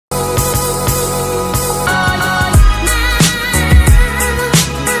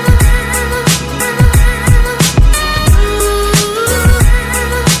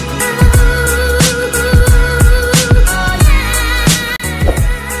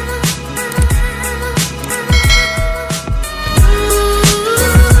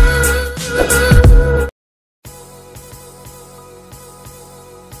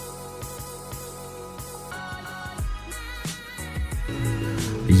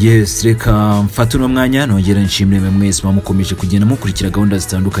Yes, reka mfata uno mwanya nongera nshimire mwese bamukomeje kugenda mukurikira gahunda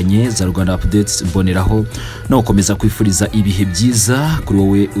zitandukanye za Rwanda updates mboneraho no gukomeza kwifuriza ibihe byiza kuri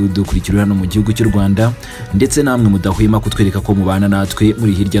wowe udukurikira hano mu gihugu cy'u Rwanda ndetse namwe mudahwema kutwereka ko mubana natwe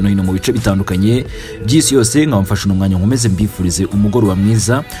muri hirya no hino mu bice bitandukanye by'isi yose. Nkamfasha uno mwanya nkomeze mbifurize umugoroba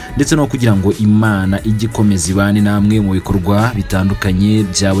mwiza ndetse no kugira ngo Imana igikomeza ibane namwe mu bikorwa bitandukanye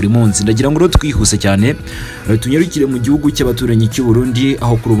bya buri munsi. Ndagira ngo rero twihuse cyane tunyarukire mu gihugu cy'abaturanyi cy'u Burundi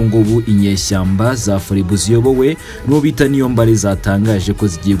aho kuri ubu ngubu Inyeshamba za Forebu ziyobowe n'uwo bita Niyombare zatangaje ko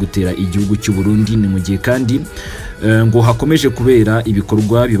zigiye gutera igihugu cy'u Burundi. Ni mu gihe kandi ngo hakomeje kubera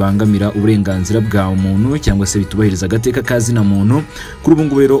ibikorwa bibangamira uburenganzira bwa muntu cyangwa se bitubahiriza agateka kazina muntu. Kuri ubu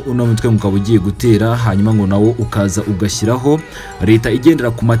ngubu rero uno mutwe ukaba ugiye gutera, hanyuma ngo nawo ukaza ugashyiraho leta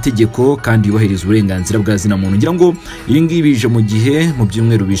igendera ku mategeko kandi yubahiriza uburenganzira bwa zina muntu. Ngira ngo iri ngibi bije mu gihe mu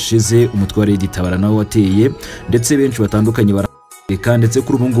byumweru bishize umutwe wa Leta itabara nawo wateye ndetse benshi batandukanye ndetse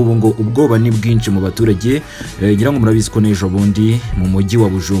kuri ubu ngubu ngo ubwoba ni bwinshi mu baturage. Ngira ngo murabizi ko n'ejo bundi mu mujyi wa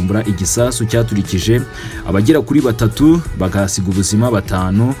Bujumbura igisasu cyaturikije abagera kuri 3 bagasiga ubuzima,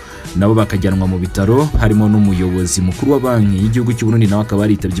 5 nabo bakajyanwa mu bitaro, harimo n'umuyobozi mukuru wa banki y'igihugu cy'u Burundi nawe akaba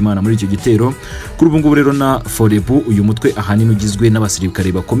yitabye Imana muri icyo gitero. Kuri ubu ngubu rero na Forebu uyu mutwe ahanini ugizwe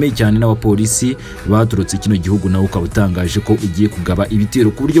n'abasirikare bakomeye cyane n'abapolisi baturutse kino gihugu nawe ukaba utangaje ko ugiye kugaba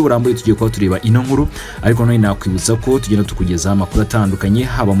ibitero ku buryo burambuye. Tugiye kuba tureba ino nkuru, ariko none nakwibutsa ko tugenda tukugezaho amakuru atandukanye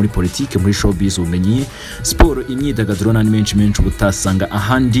haba muri politike, muri showbiz, ubumenyi, siporo, imyidagaduro n'andi menshi utasanga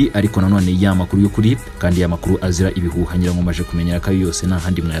ahandi, ariko nanone ya makuru y'ukuri kandi ya makuru azira ibihuha. Ngira ngo maje kumenyera ko yose nta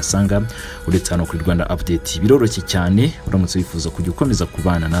handi mwayasanga uretse hano kuri Rwanda update. Biroroshye cyane uramutse wifuza kujya ukomeza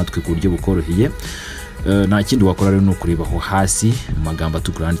kubana natwe ku buryo bukoroheye. Nta kindi wakora rero no kurebaho hasi mu magambo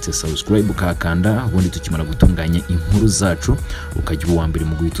atukuranditse subscribe ukakanda, ubundi tukimara gutunganya inkuru zacu ukajya uwa mbere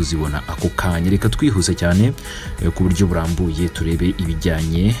mu guhita uzibona ako kanya. Reka twihuse cyane ku buryo burambuye turebe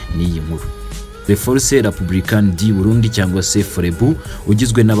ibijyanye n'iyi nkuru. The Force Republican du Burundi cyangwa se Forebu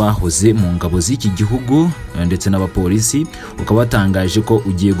ugizwe n'abahoze mu ngabo z'iki gihugu ndetse n'abapolisi ukaba watangaje ko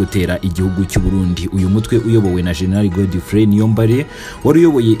ugiye gutera igihugu cy'u Burundi. Uyu mutwe uyobowe na General Niyombare wari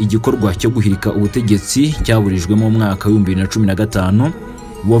uyoboye igikorwa cyo guhirika ubutegetsi cyaburijwemo mu mwaka wa 2015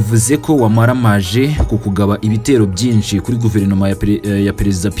 wavuze ko wamaramaje ku kugaba ibitero byinshi kuri guverinoma ya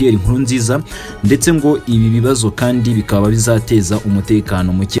Perezida Pierre Nkurunziza, ndetse ngo ibi bibazo kandi bikaba bizateza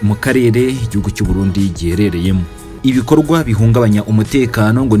umutekano muke mu karere igihugu cy'u Burundi giherereyemo. Ibikorwa bihungabanya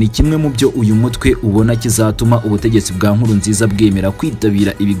umutekano ngo ni kimwe mu byo uyu mutwe ubona kizatuma ubutegetsi bwa Nkurunziza bwemera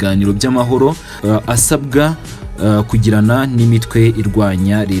kwitabira ibiganiro by'amahoro asabwa kugirana n'imitwe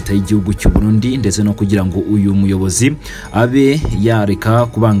irwanya leta y'igihugu cy'u Burundi, ndetse no kugira ngo uyu muyobozi abe yareka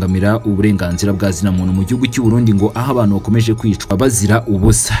kubangamira uburenganzira bwa zina muntu mu gihugu cy'u Burundi, ngo aho abantu bakomeje kwicwa bazira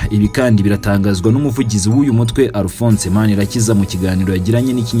ubusa. Ibi kandi biratangazwa n'umuvugizi w'uyu mutwe Alphonse Manirakiza mu kiganiro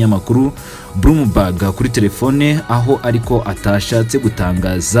yagiranye n'ikinyamakuru Bloomberg kuri telefone, aho ariko atashatse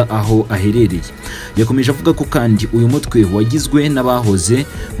gutangaza aho aherereye. Yakomeje avuga ko kandi uyu mutwe wagizwe n'abahoze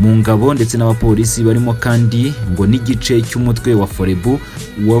mu ngabo ndetse n'abapolisi barimo kandi ngo n'igice cy'umutwe wa Forebu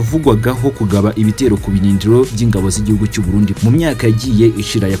wavugwagaho kugaba ibitero ku binindiro by'ingabo z'igihugu cy'u Burundi mu myaka yagiye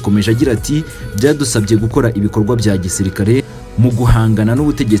ishira. Yakomeje agira ati byadusabye gukora ibikorwa bya gisirikare mu guhangana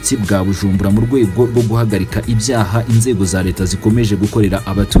n'ubutegetsi bwa Bujumbura mu rwego rwo guhagarika ibyaha inzego za leta zikomeje gukorera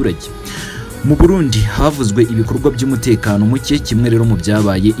abaturage. Mu Burundi havuzwe ibikorwa by'umutekano muke. Kimwe rero mu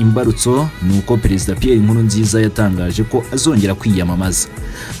byabaye imbarutso nuko Perezida Pierre Nkurunziza yatangaje ko azongera kwiyamamaza.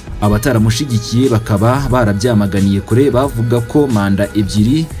 Abataramushigikiye bakaba barabyamaganiye kure, bavuga ko manda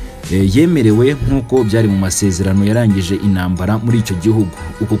 2 yemerewe nk'uko byari mu masezerano yarangije intambara muri icyo gihugu.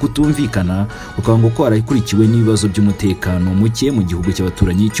 Uko kutumvikana ukaba ngo kwarakurikiwe n'ibibazo by'umutekano muke mu gihugu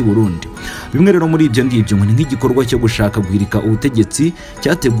cy'abaturanyi cy'u Burundi. Bimwe rero muri ibyo ngibyo ngo ni nk'igikorwa cyo gushaka guhirika ubutegetsi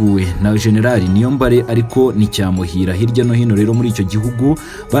cyateguwe na General Niyombare, ariko nicyamuhira. Hirya no hino rero muri icyo gihugu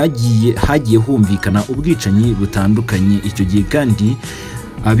hagiye humvikana ubwicanyi butandukanye. Icyo gihe kandi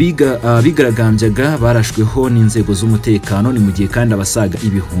abigaragambyaga barashweho n'inzego z'umutekano. Ni mu gihe kandi abasaga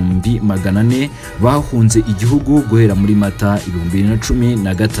 400,000 bahunze igihugu guhera muri Mata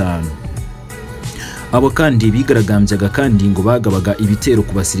 2015. Abo kandi bigaragambyaga kandi ngo bagabaga ibitero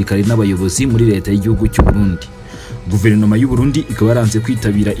ku basirikare n'abayobozi muri leta y'igihugu cy'u Burundi. Guverinoma y'u Burundi ikaba yaranze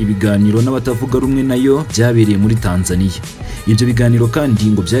kwitabira ibiganiro n'abatavuga rumwe nayo byabereye muri Tanzania. Ibyo biganiro kandi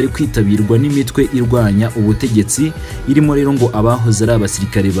ngo byari kwitabirwa n'imitwe irwanya ubutegetsi irimo rero ngo abahoze ari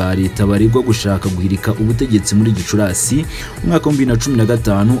abasirikare ba leta baregwa gushaka guhirika ubutegetsi muri Gicurasi umwaka wa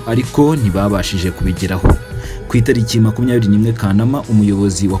 2015, ariko ntibabashije kubigeraho. Ku itariki 21 Kanama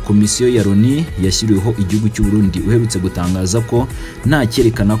umuyobozi wa komisiyo ya Loni yashyiriweho igihugu cy'u Burundi uherutse gutangaza ko nta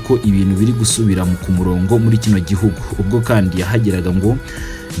cyerekana ko ibintu biri gusubira ku murongo muri kino gihugu. Ubwo kandi yahageraga ngo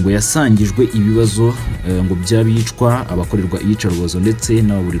ngo yasangijwe ibibazo ngo by'abicwa abakorerwa iyicarubozo ndetse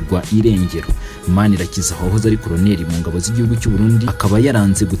n'ababurirwa irengero. Manirakiza wahoze ari koloneli mu ngabo z'igihugu cy'u Burundi akaba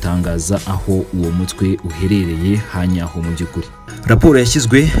yaranze gutangaza aho uwo mutwe uherereye hanyaho mu by'ukuri. Raporo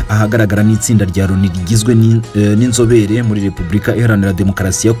yashyizwe ahagaragara n'itsinda rya Loni rigizwe n'inzobere muri Repubulika Iharanira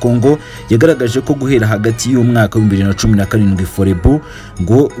Demokarasi ya Kongo yagaragaje ko guhera hagati y'umwaka wa 2017 Forebu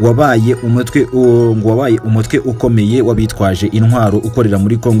ngo wabaye umutwe ukomeye wabitwaje intwaro ukorera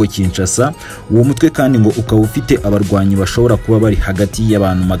muri Kongo Kinshasa. Uwo mutwe kandi ngo ukaba ufite abarwanyi bashobora kuba bari hagati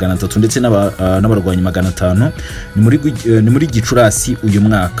y'abantu 300 ndetse n'abarwanyi 500. Ni muri Gicurasi uyu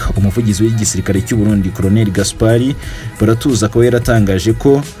mwaka umuvugizi w'igisirikare cy'u Burundi Colonel Gaspari Baratuza akaba yaratangaje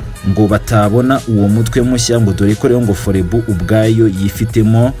ko ngo batabona uwo mutwe mushya ngo dore ko rero ngo Forebu ubwayo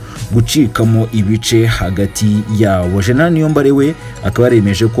yifitemo gucikamo ibice hagati yawo. General Niyombare we akaba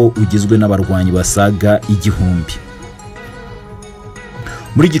yaremeje ko ugizwe n'abarwanyi basaga 1000.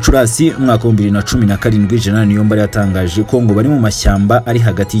 Muri Gicurasi umwaka wa 2017 General Niyombare yatangaje ko ngo bari mu mashyamba ari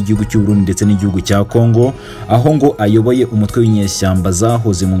hagati y'igihugu cy'u Burundi ndetse n'igihugu cya Kongo, aho ngo ayoboye umutwe w'inyeshyamba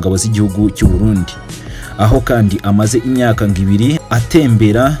zahoze mu ngabo z'igihugu cy'u Burundi, aho kandi amaze imyaka 2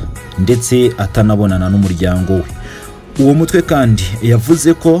 atembera ndetse atanabonana n'umuryango we. Uwo mutwe kandi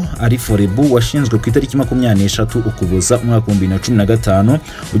yavuze ko ari Forebu washinzwe ku itariki 23 Ukuboza umwaka wa 2015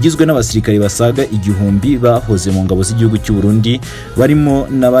 ugizwe n'abasirikare basaga 1000 bahoze mu ngabo z'igihugu cy'u Burundi barimo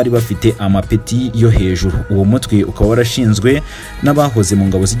n'abari bafite amapeti yo hejuru. Uwo mutwe ukaba warashinzwe n'abahoze mu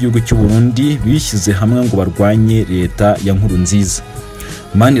ngabo z'igihugu cy'u Burundi bishyize hamwe ngo barwanye leta ya Nkurunziza.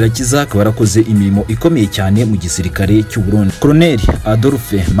 Manirakiza akaba yarakoze imirimo ikomeye cyane mu gisirikare cy'u Burundi. Colonel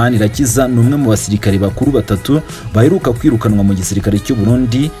Adolphe Manirakiza ni umwe mu basirikare bakuru 3 baheruka kwirukanwa mu gisirikare cy'u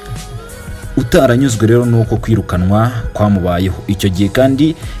Burundi, utaranyuzwe rero nuko kwirukanwa kwamubayeho. Icyo gihe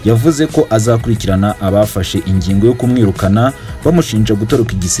kandi yavuze ko azakurikirana abafashe ingingo yo kumwirukana bamushinja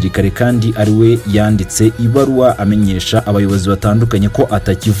gutoroka igisirikare, kandi ari we yanditse ibaruwa amenyesha abayobozi batandukanye ko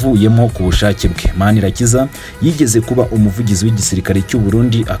atakivuyemo ku bushake bwe. Manirakiza yigeze kuba umuvugizi w'igisirikare cy'u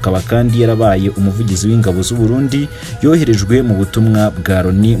Burundi, akaba kandi yarabaye umuvugizi w'ingabo z'u Burundi yoherejwe mu butumwa bwa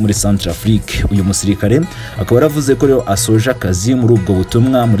Loni muri Centrafrique. Uyu musirikare akaba yaravuze ko rero asoje akazi muri ubwo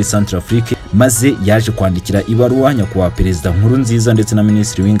butumwa muri Centrafrique, maze yaje kwandikira ibaruwa nyakubahwa Perezida Nkurunziza ndetse na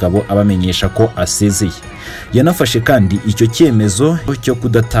Minisitiri w'Ingabo abamenyesha ko asezeye. Yanafashe kandi icyo cyemezo cyo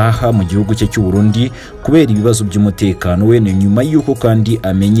kudataha mu gihugu cye cy'u Burundi kubera ibibazo by'umutekano we, ni nyuma y'uko kandi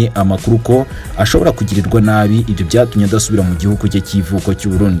amenye amakuru ko ashobora kugirirwa nabi. Ibyo byatumye adasubira mu gihugu cye cy'ivuko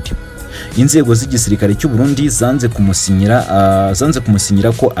cy'u Burundi. Inzego z'igisirikare cy'u Burundi zanze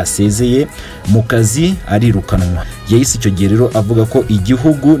kumusinyira ko asezeye mu kazi arirukanwa. Yahise icyo gihe rero avuga ko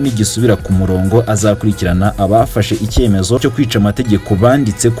igihugu nigisubira ku murongo azakurikirana abafashe icyemezo cyo kwica amategeko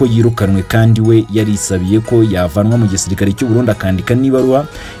banditse ko yirukanwe, kandi we yarisabiye ko yavanwa mu gisirikare cy'u Burundi akandika n'ibaruwa.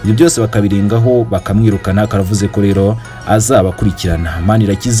 Ibyo byose bakabirengaho bakamwirukana, akaravuze ko rero azabakurikirana.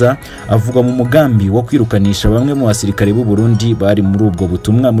 Manirakiza avuga mu mugambi wo kwirukanisha bamwe mu basirikare b'u Burundi bari muri ubwo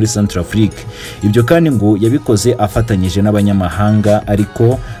butumwa muri Centrafrique. Ibyo kandi ngo yabikoze afatanyije n'abanyamahanga,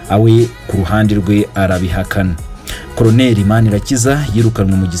 ariko awe ku ruhande rwe arabihakana. Colonel Manirakiza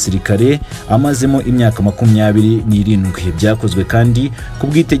yirukanwe mu gisirikare amazemo imyaka 27. Byakozwe kandi ku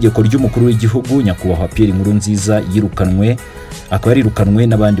bw'itegeko ry'umukuru w'igihugu nyakubahwa Pierre Nkurunziza. Akaba yarirukanwe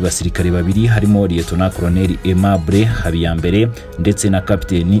n'abandi basirikare 2 harimo Lieutenant Colonel Aimable Habiyambere ndetse na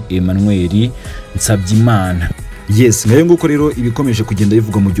Kapiteni Emmanuel Nsabyimana. Yes, ngayo nguko rero ibikomeje kugenda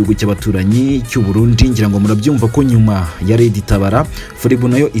bivuga mu gihugu cy'abaturanyi cy'u Burundi. Ngira ngo murabyumva ko nyuma ya Red Tabara Forebu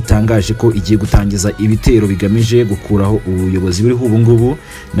nayo itangaje ko igiye gutangiza ibitero bigamije gukuraho ubuyobozi buriho ubu ngubu,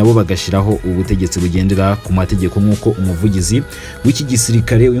 nabo bagashiraho ubutegetsi bugendera ku mategeko nk'uko umuvugizi w'iki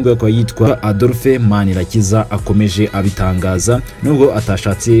gisirikare w'ingo yakwa yitwa Adolphe Manirakiza akomeje abitangaza, nubwo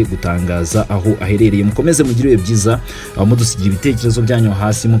atashatse gutangaza aho aherereye. Mukomeze mugire byiza, mudusigira ibitekerezo byanyu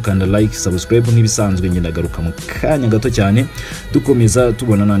hasi, mukanda like, subscribe nk'ibisanzwe. Ngenda garuka mu kanya gato cyane dukomeza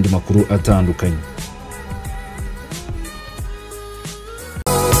tubona n'andi makuru atandukanye.